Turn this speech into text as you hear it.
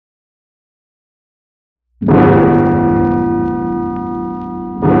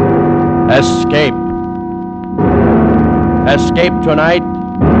Escape. Escape tonight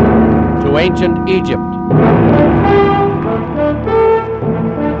to ancient Egypt.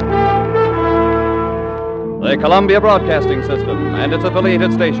 The Columbia Broadcasting System and its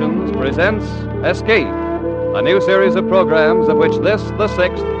affiliated stations presents Escape, a new series of programs of which this, the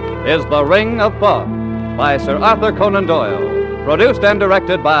sixth, is The Ring of Thought, by Sir Arthur Conan Doyle, produced and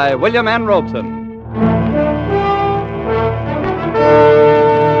directed by William N. Robeson.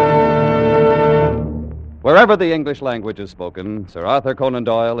 Wherever the English language is spoken, Sir Arthur Conan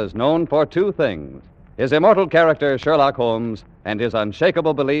Doyle is known for two things: his immortal character Sherlock Holmes and his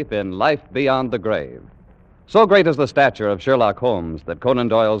unshakable belief in life beyond the grave. So great is the stature of Sherlock Holmes that Conan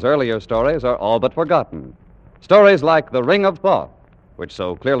Doyle's earlier stories are all but forgotten. Stories like The Ring of Thought, which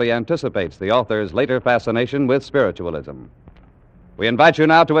so clearly anticipates the author's later fascination with spiritualism. We invite you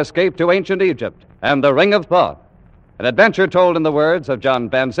now to escape to ancient Egypt and The Ring of Thought, an adventure told in the words of John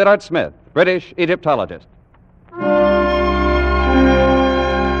Vansittart Smith, British Egyptologist.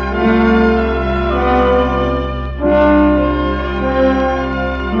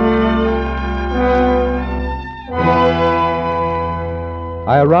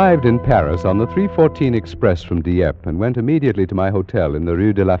 I arrived in Paris on the 3:14 express from Dieppe and went immediately to my hotel in the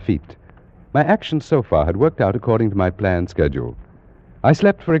Rue de Lafitte. My actions so far had worked out according to my planned schedule. I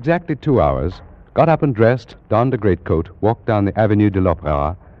slept for exactly 2 hours, got up and dressed, donned a greatcoat, walked down the Avenue de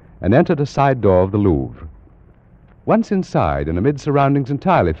l'Opéra, and entered a side door of the Louvre. Once inside, and amid surroundings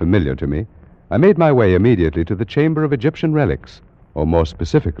entirely familiar to me, I made my way immediately to the Chamber of Egyptian Relics, or more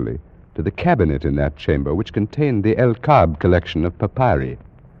specifically, to the cabinet in that chamber which contained the El Kab collection of papyri.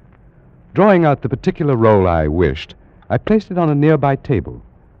 Drawing out the particular roll I wished, I placed it on a nearby table,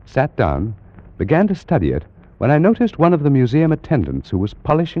 sat down, began to study it, when I noticed one of the museum attendants who was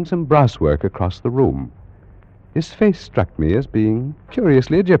polishing some brasswork across the room. His face struck me as being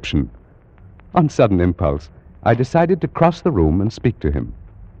curiously Egyptian. On sudden impulse, I decided to cross the room and speak to him.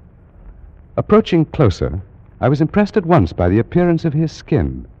 Approaching closer, I was impressed at once by the appearance of his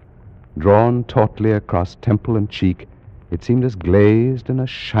skin. Drawn tautly across temple and cheek, it seemed as glazed and as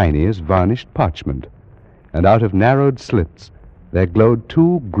shiny as varnished parchment, and out of narrowed slits there glowed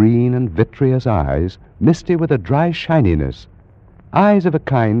two green and vitreous eyes, misty with a dry shininess, eyes of a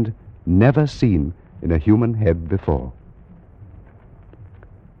kind never seen in a human head before.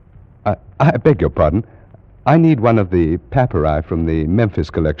 I beg your pardon. I need one of the papyri from the Memphis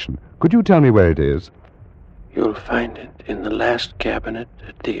collection. Could you tell me where it is? You'll find it in the last cabinet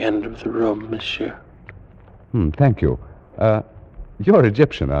at the end of the room, monsieur. Thank you. You're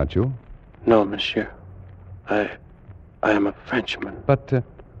Egyptian, aren't you? No, monsieur. I am a Frenchman. But,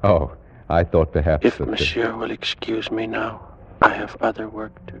 I thought perhaps If that... monsieur will excuse me now, I have other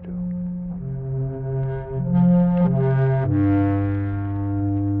work to do.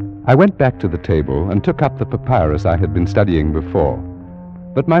 I went back to the table and took up the papyrus I had been studying before.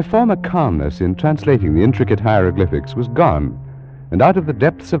 But my former calmness in translating the intricate hieroglyphics was gone, and out of the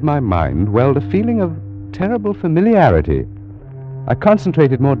depths of my mind welled a feeling of terrible familiarity. I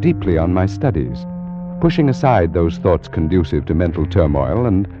concentrated more deeply on my studies, pushing aside those thoughts conducive to mental turmoil,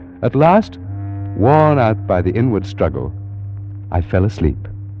 and at last, worn out by the inward struggle, I fell asleep.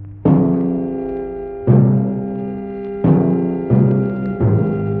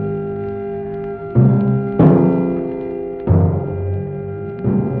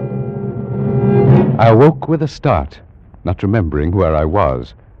 I awoke with a start, not remembering where I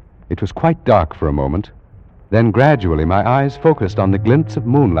was. It was quite dark for a moment. Then gradually my eyes focused on the glints of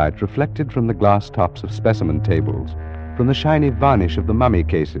moonlight reflected from the glass tops of specimen tables, from the shiny varnish of the mummy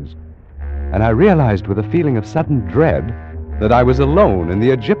cases, and I realized with a feeling of sudden dread that I was alone in the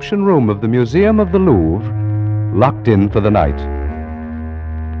Egyptian room of the Museum of the Louvre, locked in for the night.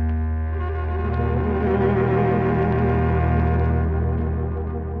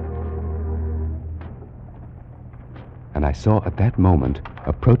 And I saw at that moment,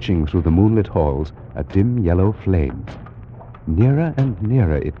 approaching through the moonlit halls, a dim yellow flame. Nearer and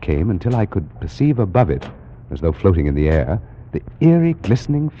nearer it came until I could perceive above it, as though floating in the air, the eerie,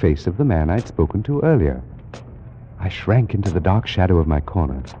 glistening face of the man I'd spoken to earlier. I shrank into the dark shadow of my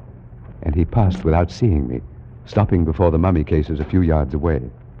corner, and he passed without seeing me, stopping before the mummy cases a few yards away.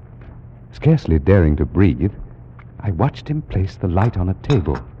 Scarcely daring to breathe, I watched him place the light on a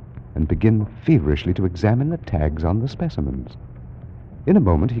table and begin feverishly to examine the tags on the specimens. In a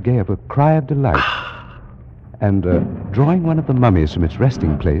moment, he gave a cry of delight, and, drawing one of the mummies from its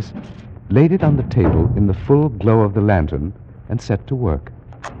resting place, laid it on the table in the full glow of the lantern and set to work.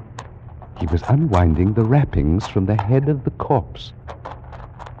 He was unwinding the wrappings from the head of the corpse.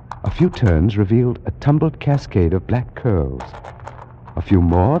 A few turns revealed a tumbled cascade of black curls. A A few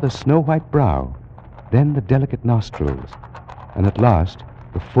more, the snow-white brow, then the delicate nostrils, and at last,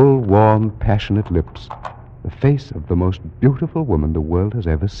 the full, warm, passionate lips, the face of the most beautiful woman the world has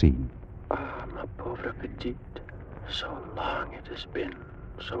ever seen. Ah, ma pauvre petite. So long it has been,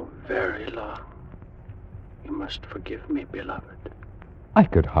 so very long. You must forgive me, beloved. I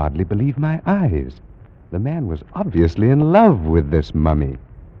could hardly believe my eyes. The man was obviously in love with this mummy.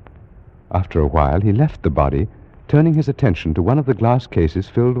 After a while, he left the body, turning his attention to one of the glass cases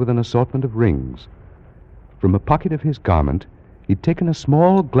filled with an assortment of rings. From a pocket of his garment, he'd taken a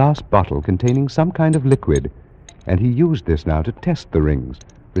small glass bottle containing some kind of liquid, and he used this now to test the rings,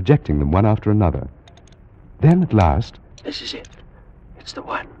 rejecting them one after another. Then, at last... This is it. It's the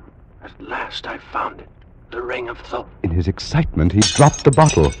one. At last I found it. The ring of Thoth. In his excitement, he dropped the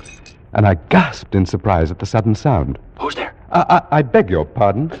bottle, and I gasped in surprise at the sudden sound. Who's there? I beg your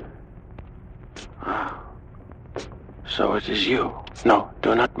pardon. So it is you. No,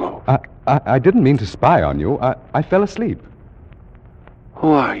 do not move. I didn't mean to spy on you. I fell asleep. Who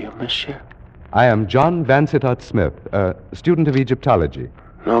are you, monsieur? I am John Vansittart Smith, a student of Egyptology.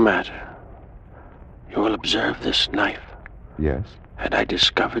 No matter. You will observe this knife. Yes? Had I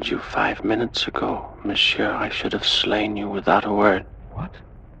discovered you 5 minutes ago, monsieur, I should have slain you without a word. What?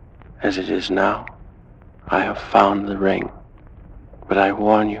 As it is now, I have found the ring. But I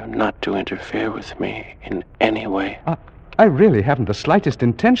warn you not to interfere with me in any way. I really haven't the slightest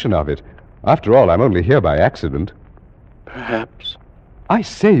intention of it. After all, I'm only here by accident. Perhaps. I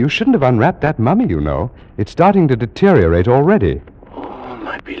say, you shouldn't have unwrapped that mummy, you know. It's starting to deteriorate already. Oh,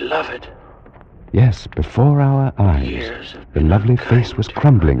 my beloved. Yes, before our eyes, Years have the been lovely unkind face was to my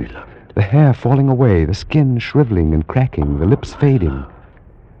crumbling, beloved. the hair falling away, the skin shriveling and cracking, the lips fading.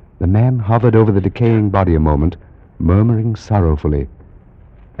 The man hovered over the decaying body a moment, murmuring sorrowfully.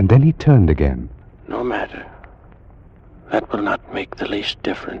 And then he turned again. No matter. That will not make the least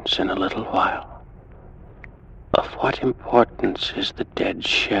difference in a little while. Of what importance is the dead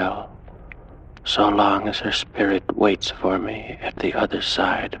shell, so long as her spirit waits for me at the other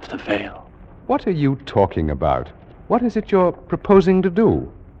side of the veil? What are you talking about? What is it you're proposing to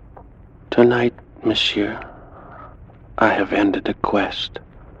do? Tonight, monsieur, I have ended a quest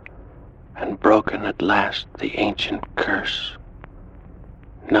and broken at last the ancient curse.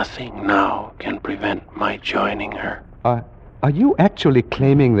 Nothing now can prevent my joining her. Are you actually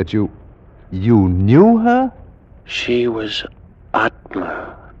claiming that you knew her? She was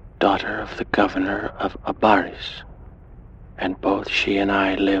Atma, daughter of the governor of Abaris, and both she and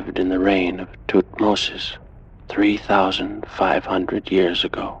I lived in the reign of Tutmosis 3,500 years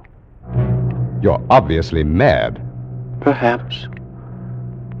ago. You're obviously mad. Perhaps,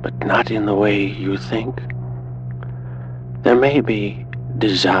 but not in the way you think. There may be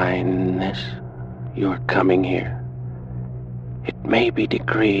design in this, your coming here. It may be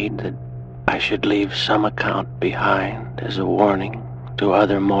decreed that I should leave some account behind as a warning to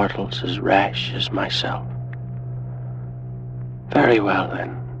other mortals as rash as myself. Very well,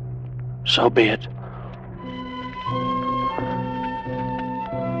 then. So be it.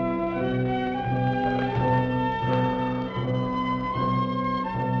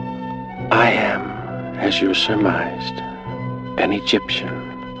 I am, as you surmised, an Egyptian.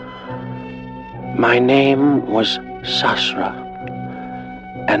 My name was Sasra,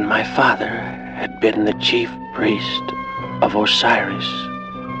 and my father had been the chief priest of Osiris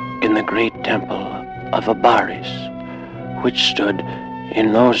in the great temple of Abaris, which stood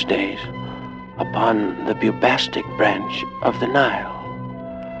in those days upon the Bubastic branch of the Nile.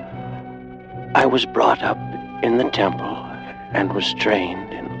 I was brought up in the temple and was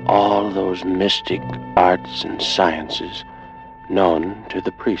trained in all those mystic arts and sciences known to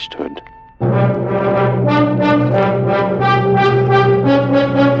the priesthood.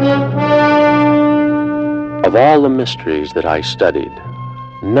 Of all the mysteries that I studied,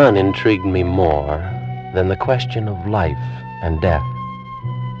 none intrigued me more than the question of life and death.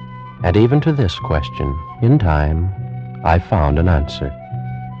 And even to this question, in time, I found an answer.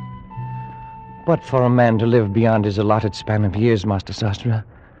 But for a man to live beyond his allotted span of years, Master Sastra,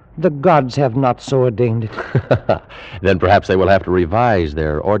 the gods have not so ordained it. Then perhaps they will have to revise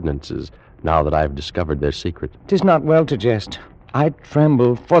their ordinances now that I've discovered their secret. 'Tis not well to jest. I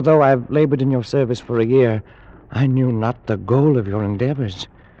tremble, for though I've labored in your service for a year, I knew not the goal of your endeavors.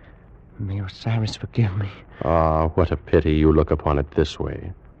 May Osiris forgive me. Ah, what a pity you look upon it this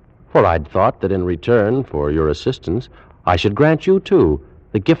way. For I'd thought that in return for your assistance, I should grant you, too,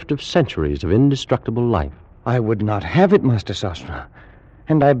 the gift of centuries of indestructible life. I would not have it, Master Sastra,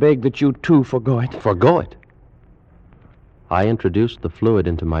 and I beg that you, too, forgo it. Forgo it? I introduced the fluid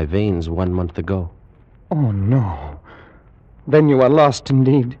into my veins 1 month ago. Oh, no. Then you are lost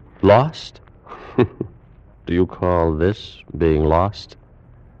indeed. Lost? Do you call this being lost?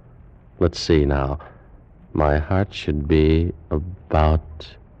 Let's see now. My heart should be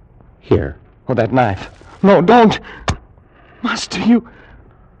about here. Oh, that knife. No, don't. Master,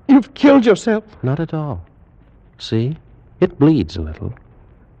 you've killed yourself. Not at all. See? It bleeds a little.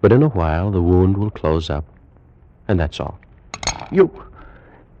 But in a while, the wound will close up. And that's all.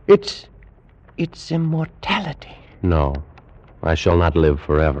 It's immortality. No, I shall not live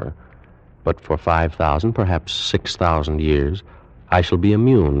forever. But for 5,000, perhaps 6,000 years, I shall be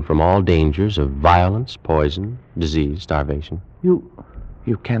immune from all dangers of violence, poison, disease, starvation.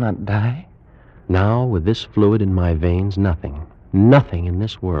 You cannot die? Now, with this fluid in my veins, nothing in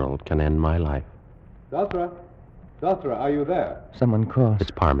this world can end my life. Sasra, are you there? Someone calls.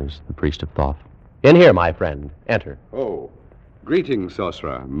 It's Parmes, the priest of Thoth. In here, my friend. Enter. Oh, greetings,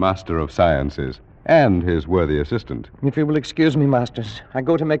 Sosra, master of sciences, and his worthy assistant. If you will excuse me, masters, I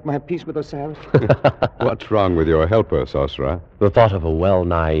go to make my peace with Osiris. What's wrong with your helper, Sosra? The thought of a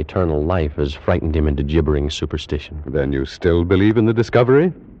well-nigh eternal life has frightened him into gibbering superstition. Then you still believe in the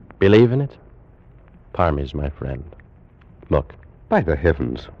discovery? Believe in it? Parmes, my friend. Look. By the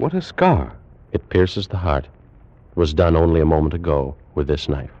heavens, what a scar. It pierces the heart. It was done only a moment ago with this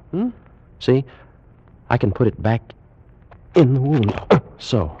knife. See? I can put it back in the wound.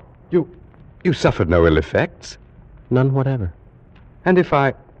 So. You suffered no ill effects? None whatever. And if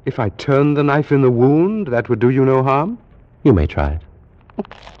I turned the knife in the wound, that would do you no harm? You may try it.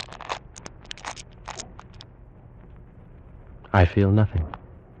 I feel nothing.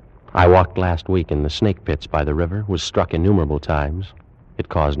 I walked last week in the snake pits by the river, was struck innumerable times. It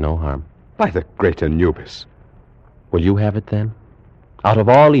caused no harm. By the great Anubis. Will you have it then? Out of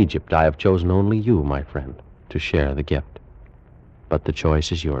all Egypt, I have chosen only you, my friend, to share the gift. But the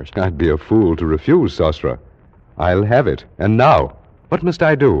choice is yours. I'd be a fool to refuse, Sosra. I'll have it. And now, what must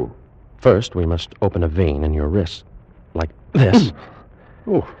I do? First, we must open a vein in your wrist, like this.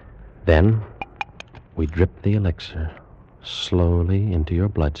 Oh. Then, we drip the elixir slowly into your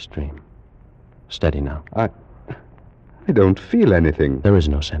bloodstream. Steady now. I don't feel anything. There is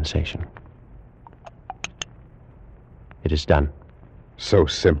no sensation. It is done. So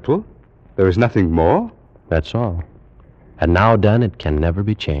simple? There is nothing more? That's all. And now done, it can never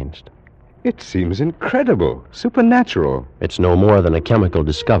be changed. It seems incredible, supernatural. It's no more than a chemical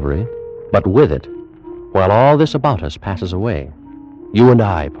discovery, but with it, while all this about us passes away, you and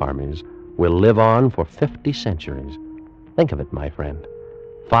I, Parmes, will live on for 50 centuries. Think of it, my friend.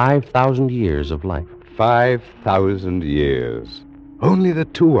 5,000 years of life. 5,000 years. Only the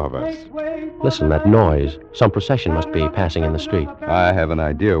two of us. Listen, that noise. Some procession must be passing in the street. I have an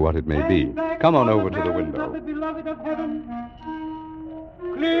idea what it may be. Come on over to the window. Beloved of heaven,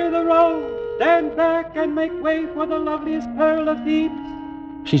 clear the road, stand back and make way for the loveliest pearl of Thebes.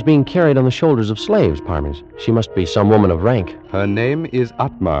 She's being carried on the shoulders of slaves, Parmes. She must be some woman of rank. Her name is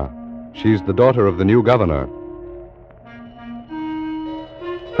Atma. She's the daughter of the new governor.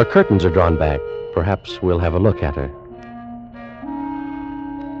 Her curtains are drawn back. Perhaps we'll have a look at her.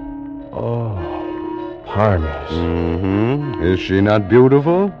 Oh, Parmes. Is she not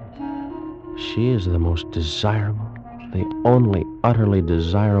beautiful? She is the most desirable, the only utterly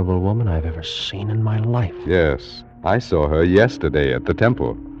desirable woman I've ever seen in my life. Yes, I saw her yesterday at the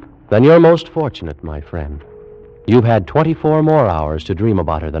temple. Then you're most fortunate, my friend. You've had 24 more hours to dream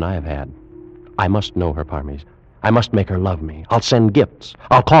about her than I have had. I must know her, Parmes. I must make her love me. I'll send gifts.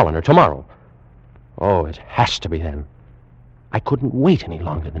 I'll call on her tomorrow. Oh, it has to be then. I couldn't wait any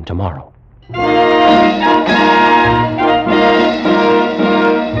longer than tomorrow. A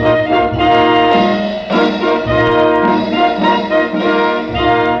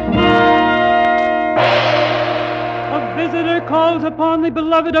visitor calls upon the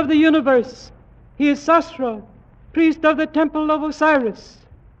beloved of the universe. He is Sasra, priest of the temple of Osiris.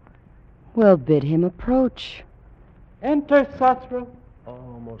 Well, bid him approach. Enter, Sasra.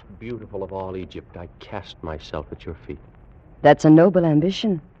 Oh, most beautiful of all Egypt, I cast myself at your feet. That's a noble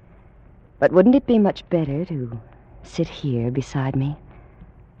ambition. But wouldn't it be much better to sit here beside me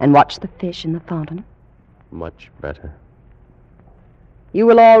and watch the fish in the fountain? Much better. You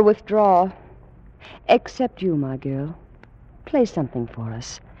will all withdraw, except you, my girl. Play something for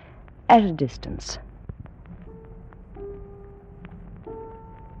us, at a distance.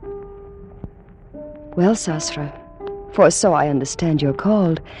 Well, Sasra, for so I understand you're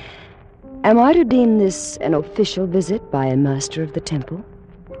called, am I to deem this an official visit by a master of the temple?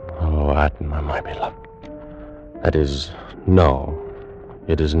 Oh, Atma, my beloved. That is, no,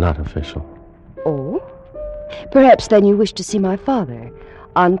 it is not official. Oh? Perhaps then you wish to see my father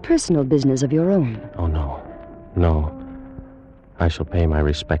on personal business of your own. Oh, no, no. I shall pay my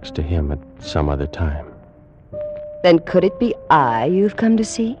respects to him at some other time. Then could it be I you've come to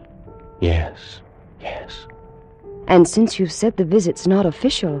see? Yes, yes. And since you've said the visit's not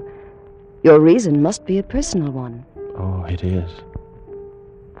official, your reason must be a personal one. Oh, it is.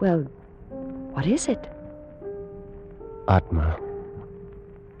 Well, what is it? Atma,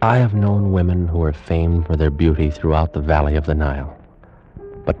 I have known women who are famed for their beauty throughout the valley of the Nile.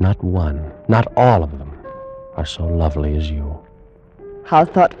 But not one, not all of them, are so lovely as you. How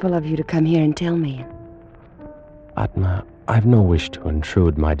thoughtful of you to come here and tell me. Atma, I've no wish to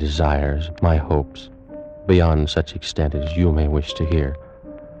intrude my desires, my hopes, beyond such extent as you may wish to hear.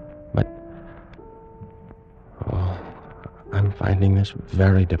 But, I'm finding this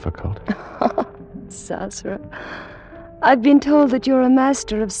very difficult. Sasra, I've been told that you're a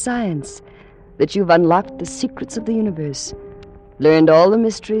master of science, that you've unlocked the secrets of the universe, learned all the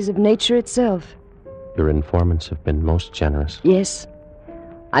mysteries of nature itself. Your informants have been most generous. Yes,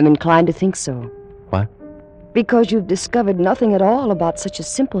 I'm inclined to think so. What? Because you've discovered nothing at all about such a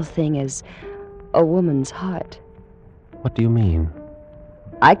simple thing as a woman's heart. What do you mean?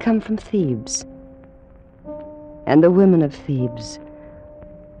 I come from Thebes, and the women of Thebes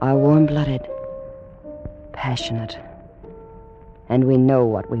are warm-blooded, passionate, and we know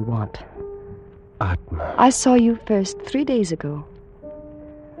what we want. Atma. I saw you first 3 days ago.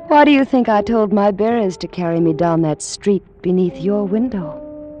 Why do you think I told my bearers to carry me down that street beneath your window?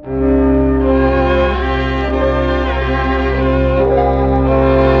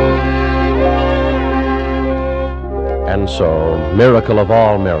 And so, miracle of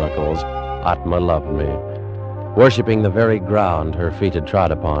all miracles, Atma loved me. Worshipping the very ground her feet had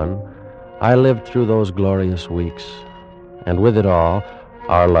trod upon, I lived through those glorious weeks, and with it all,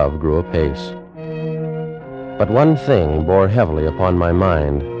 our love grew apace. But one thing bore heavily upon my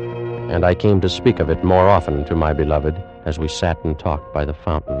mind, and I came to speak of it more often to my beloved as we sat and talked by the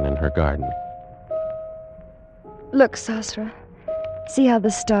fountain in her garden. Look, Sasra. See how the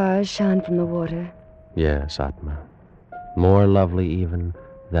stars shine from the water? Yes, Atma. More lovely even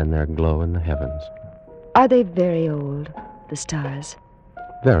than their glow in the heavens. Are they very old, the stars?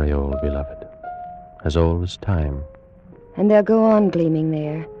 Very old, beloved. As old as time. And they'll go on gleaming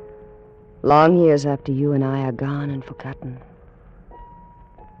there, long years after you and I are gone and forgotten.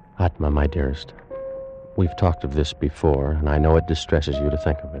 Atma, my dearest, we've talked of this before, and I know it distresses you to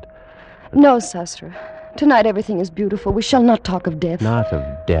think of it. No, Sasra. Tonight everything is beautiful. We shall not talk of death. Not of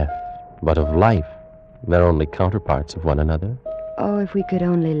death, but of life. They're only counterparts of one another. Oh, if we could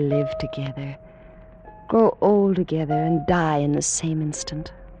only live together, grow old together, and die in the same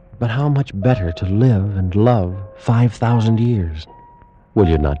instant. But how much better to live and love 5,000 years? Will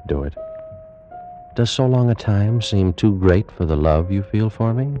you not do it? Does so long a time seem too great for the love you feel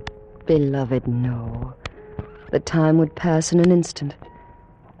for me? Beloved, no. The time would pass in an instant,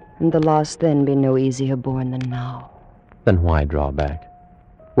 and the loss then be no easier borne than now. Then why draw back?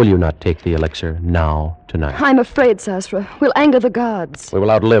 Will you not take the elixir now, tonight? I'm afraid, Sasra. We'll anger the gods. We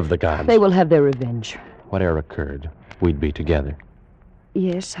will outlive the gods. They will have their revenge. Whatever occurred, we'd be together.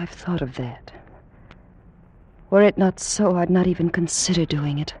 Yes, I've thought of that. Were it not so, I'd not even consider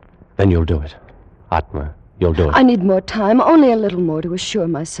doing it. Then you'll do it. Atma, you'll do it. I need more time, only a little more to assure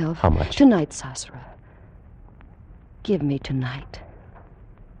myself. How much? Tonight, Sasra. Give me tonight.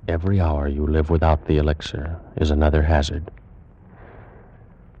 Every hour you live without the elixir is another hazard.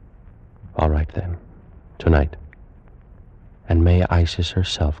 All right, then. Tonight. And may Isis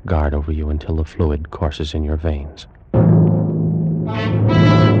herself guard over you until the fluid courses in your veins.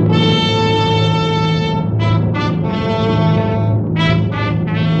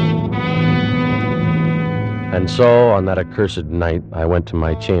 And so, on that accursed night, I went to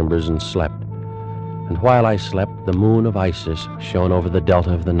my chambers and slept. And while I slept, the moon of Isis shone over the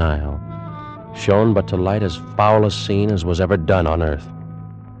delta of the Nile. Shone but to light as foul a scene as was ever done on earth.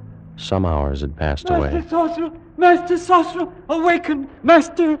 Some hours had passed away. Master Sasra, awaken!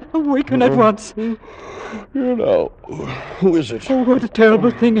 Master, awaken at once. You know, who is it? Oh, what a terrible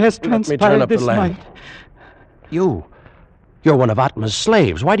thing has Let me turn transpired up the this lamp. night. You're one of Atma's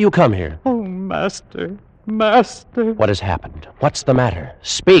slaves. Why do you come here? Oh, Master, Master. What has happened? What's the matter?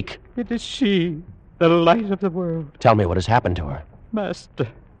 Speak. It is she, the light of the world. Tell me what has happened to her.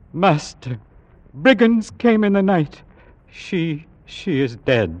 Master. Brigands came in the night. She is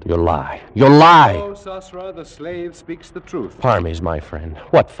dead. You lie. You lie. Oh, Sasra, the slave speaks the truth. Parmes, my friend.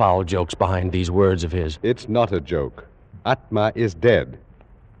 What foul joke's behind these words of his? It's not a joke. Atma is dead.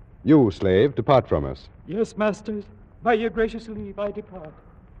 You, slave, depart from us. Yes, masters. By your gracious leave, I depart.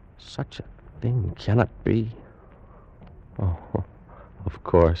 Such a thing cannot be. Oh, of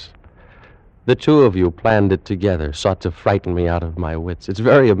course. The two of you planned it together, sought to frighten me out of my wits. It's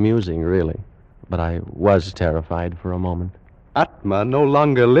very amusing, really. But I was terrified for a moment. Atma no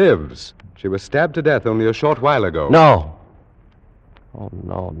longer lives. She was stabbed to death only a short while ago. No. Oh,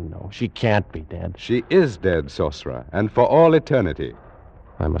 no. She can't be dead. She is dead, Sosra, and for all eternity.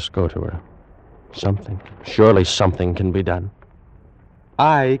 I must go to her. Surely something can be done.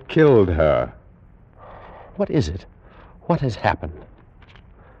 I killed her. What is it? What has happened?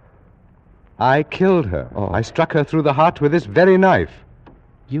 I killed her. Oh. I struck her through the heart with this very knife.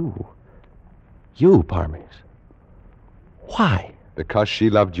 You, Parmes. Why? Because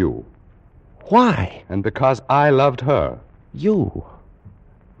she loved you. Why? And because I loved her. You,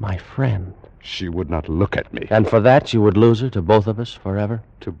 my friend. She would not look at me. And for that you would lose her to both of us forever?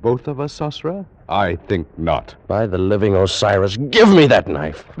 To both of us, Sosra? I think not. By the living Osiris, give me that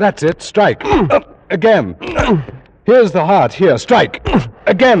knife. That's it. Strike. Again. Here's the heart. Here, strike.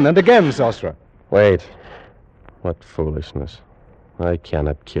 Again and again, Sosra. Wait. What foolishness. I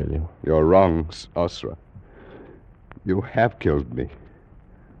cannot kill you. You're wrong, Sosra. You have killed me.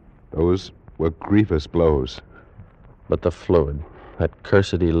 Those were grievous blows. But the fluid, that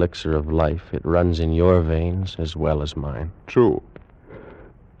cursed elixir of life, it runs in your veins as well as mine. True.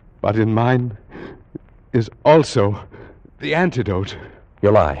 But in mine is also the antidote. You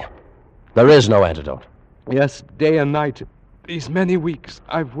lie. There is no antidote. Yes, day and night. These many weeks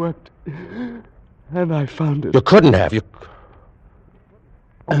I've worked, and I found it. You couldn't have.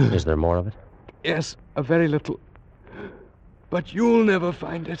 Is there more of it? Yes, a very little. But you'll never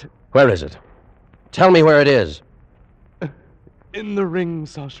find it. Where is it? Tell me where it is. In the ring,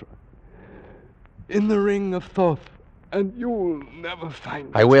 Sosra. In the ring of Thoth. And you'll never find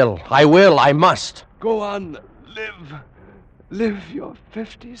it. I will. I must. Go on. Live your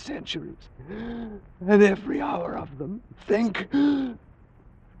 50 centuries. And every hour of them, think.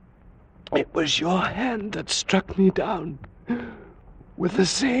 It was your hand that struck me down. With the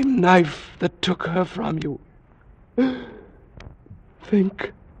same knife that took her from you.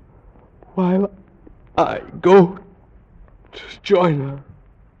 Think. While I go to join her.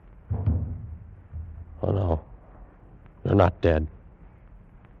 Oh, no. You're not dead.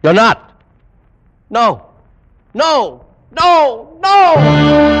 You're not! No! No! No! No!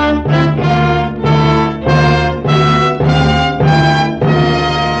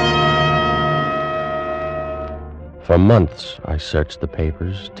 For months, I searched the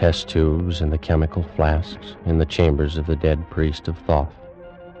papers, test tubes, and the chemical flasks in the chambers of the dead priest of Thoth.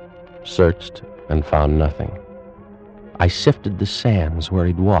 Searched and found nothing. I sifted the sands where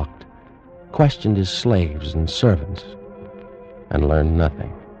he'd walked, questioned his slaves and servants, and learned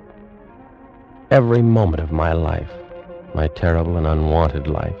nothing. Every moment of my life, my terrible and unwanted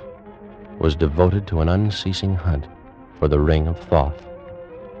life, was devoted to an unceasing hunt for the ring of Thoth,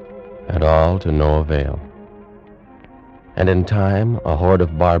 and all to no avail. And in time, a horde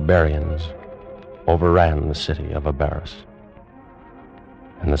of barbarians overran the city of Abaris.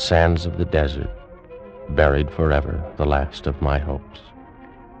 And the sands of the desert buried forever the last of my hopes.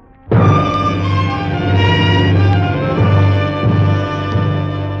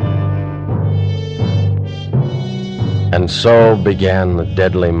 And so began the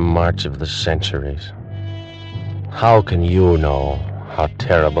deadly march of the centuries. How can you know how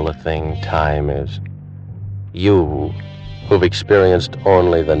terrible a thing time is? You, who've experienced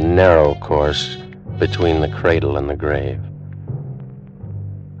only the narrow course between the cradle and the grave.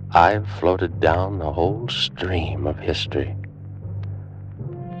 I've floated down the whole stream of history.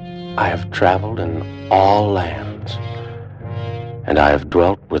 I have traveled in all lands, and I have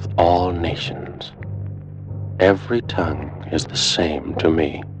dwelt with all nations. Every tongue is the same to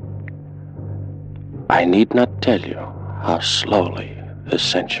me. I need not tell you how slowly the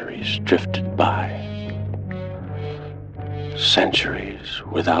centuries drifted by. Centuries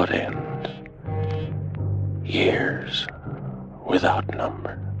without end, years without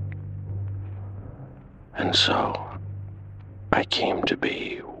number. And so, I came to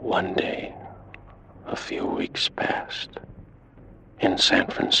be one day, a few weeks past, in San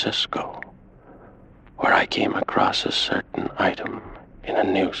Francisco, where I came across a certain item in a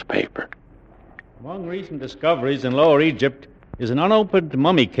newspaper. Among recent discoveries in Lower Egypt is an unopened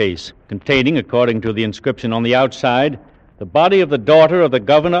mummy case containing, according to the inscription on the outside, the body of the daughter of the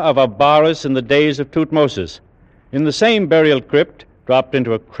governor of Abaris in the days of Tutmosis. In the same burial crypt, dropped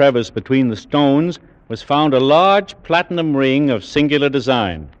into a crevice between the stones, was found a large platinum ring of singular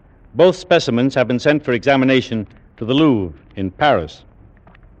design. Both specimens have been sent for examination to the Louvre in Paris.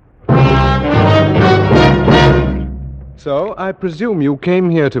 So, I presume you came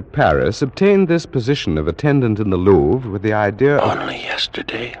here to Paris, obtained this position of attendant in the Louvre with the idea of... Only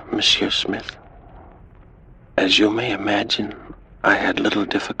yesterday, Monsieur Smith. As you may imagine, I had little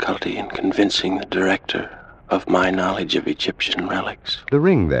difficulty in convincing the director of my knowledge of Egyptian relics. The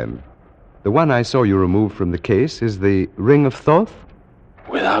ring, then. The one I saw you remove from the case is the Ring of Thoth?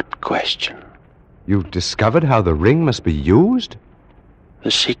 Without question. You've discovered how the ring must be used?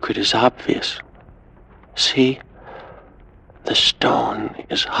 The secret is obvious. See, the stone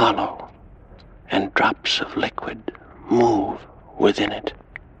is hollow, and drops of liquid move within it.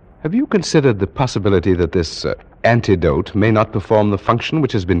 Have you considered the possibility that this antidote may not perform the function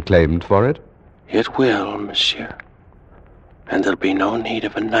which has been claimed for it? It will, monsieur. And there'll be no need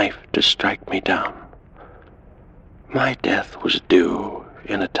of a knife to strike me down. My death was due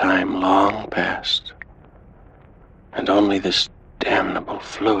in a time long past, and only this damnable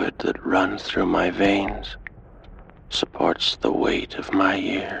fluid that runs through my veins supports the weight of my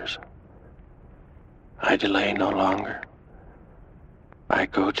years. I delay no longer. I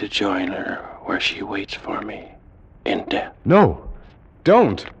go to join her where she waits for me in death. No,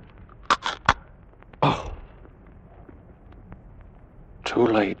 don't. Oh. Too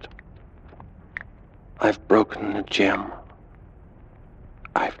late. I've broken the gem.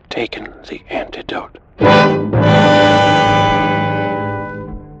 I've taken the antidote.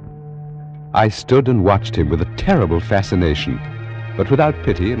 I stood and watched him with a terrible fascination, but without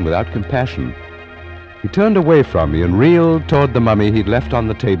pity and without compassion. He turned away from me and reeled toward the mummy he'd left on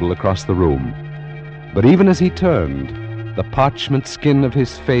the table across the room. But even as he turned, the parchment skin of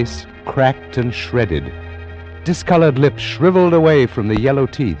his face cracked and shredded. Discolored lips shriveled away from the yellow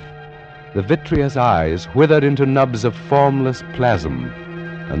teeth. The vitreous eyes withered into nubs of formless plasm,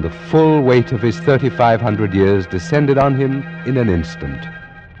 and the full weight of his 3,500 years descended on him in an instant.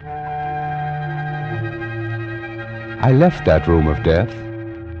 I left that room of death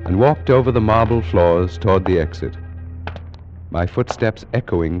and walked over the marble floors toward the exit, my footsteps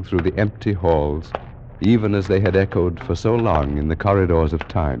echoing through the empty halls, even as they had echoed for so long in the corridors of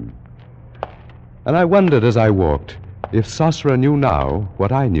time. And I wondered as I walked if Sosra knew now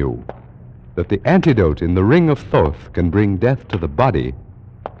what I knew, that the antidote in the Ring of Thoth can bring death to the body,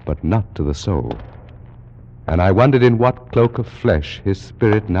 but not to the soul. And I wondered in what cloak of flesh his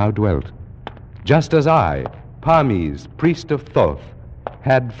spirit now dwelt, just as I, Parmes, priest of Thoth,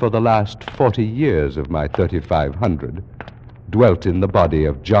 had for the last 40 years of my 3,500 dwelt in the body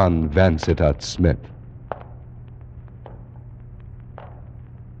of John Vansittart Smith.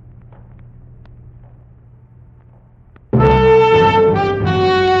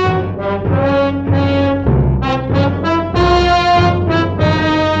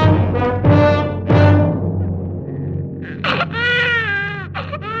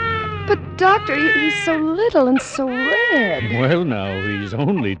 Doctor, he's so little and so red. Well, now, he's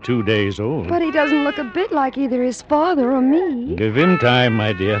only 2 days old. But he doesn't look a bit like either his father or me. Give him time,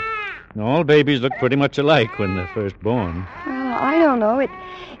 my dear. All babies look pretty much alike when they're first born. Well, I don't know.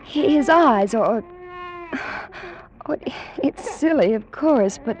 His eyes, or it's silly, of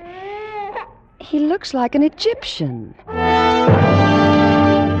course, but he looks like an Egyptian.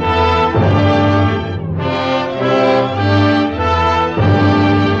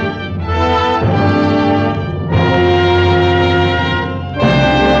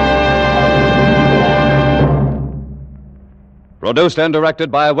 Produced and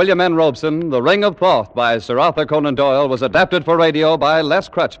directed by William N. Robeson, The Ring of Thoth by Sir Arthur Conan Doyle was adapted for radio by Les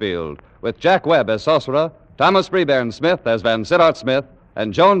Crutchfield, with Jack Webb as Sosra, Thomas Freebairn Smith as Vansittart Smith,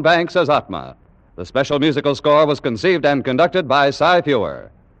 and Joan Banks as Atma. The special musical score was conceived and conducted by Cy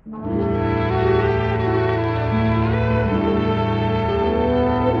Feuer.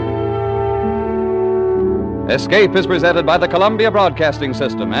 Escape is presented by the Columbia Broadcasting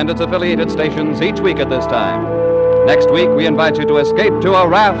System and its affiliated stations each week at this time. Next week, we invite you to escape to a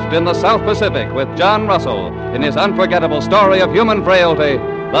raft in the South Pacific with John Russell in his unforgettable story of human frailty,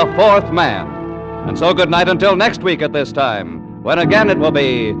 The Fourth Man. And so good night until next week at this time, when again it will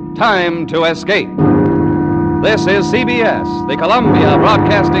be time to escape. This is CBS, the Columbia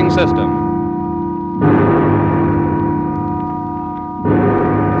Broadcasting System.